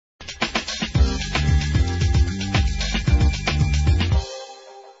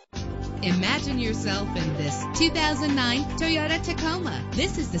Imagine yourself in this 2009 Toyota Tacoma.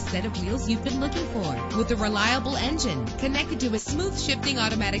 This is the set of wheels you've been looking for, with a reliable engine connected to a smooth shifting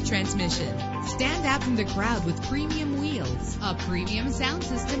automatic transmission. Stand out from the crowd with premium wheels. A premium sound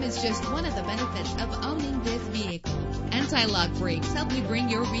system is just one of the benefits of owning this vehicle. Anti-lock brakes help you bring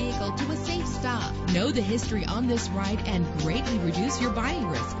your vehicle to a safe stop. Know the history on this ride and greatly reduce your buying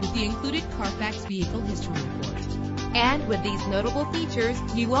risk with the included Carfax Vehicle History Report. And with these notable features,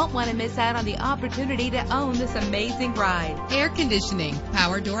 you won't want to miss out on the opportunity to own this amazing ride. Air conditioning,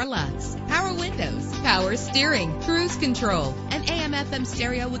 power door locks, power windows, power steering, cruise control, an AM/FM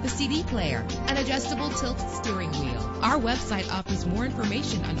stereo with a CD player, an adjustable tilt steering wheel. Our website offers more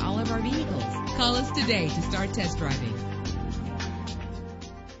information on all of our vehicles. Call us today to start test driving.